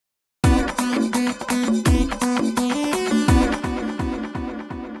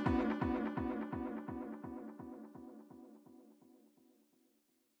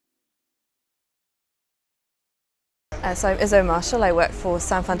So I'm Isobell Marshall. I work for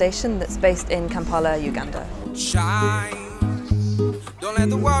Sound Foundation that's based in Kampala, Uganda. Shine. Don't let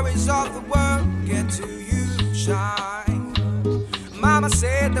the worries of the world get to you. Shine. Mama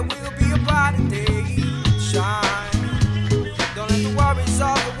said there will be a brighter day. Shine. Don't let the worries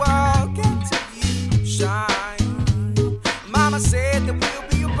of the world get to you. Shine. Mama said there will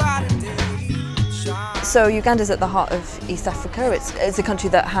be a brighter day. Shine. So Uganda's at the heart of East Africa. It's a country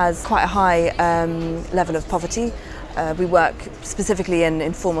that has quite a high level of poverty. We work specifically in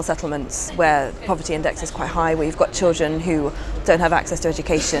informal settlements where the poverty index is quite high, where you've got children who don't have access to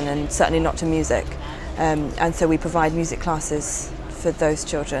education and certainly not to music. And so we provide music classes for those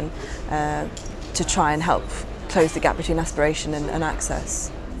children to try and help close the gap between aspiration and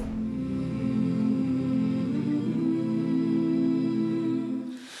access.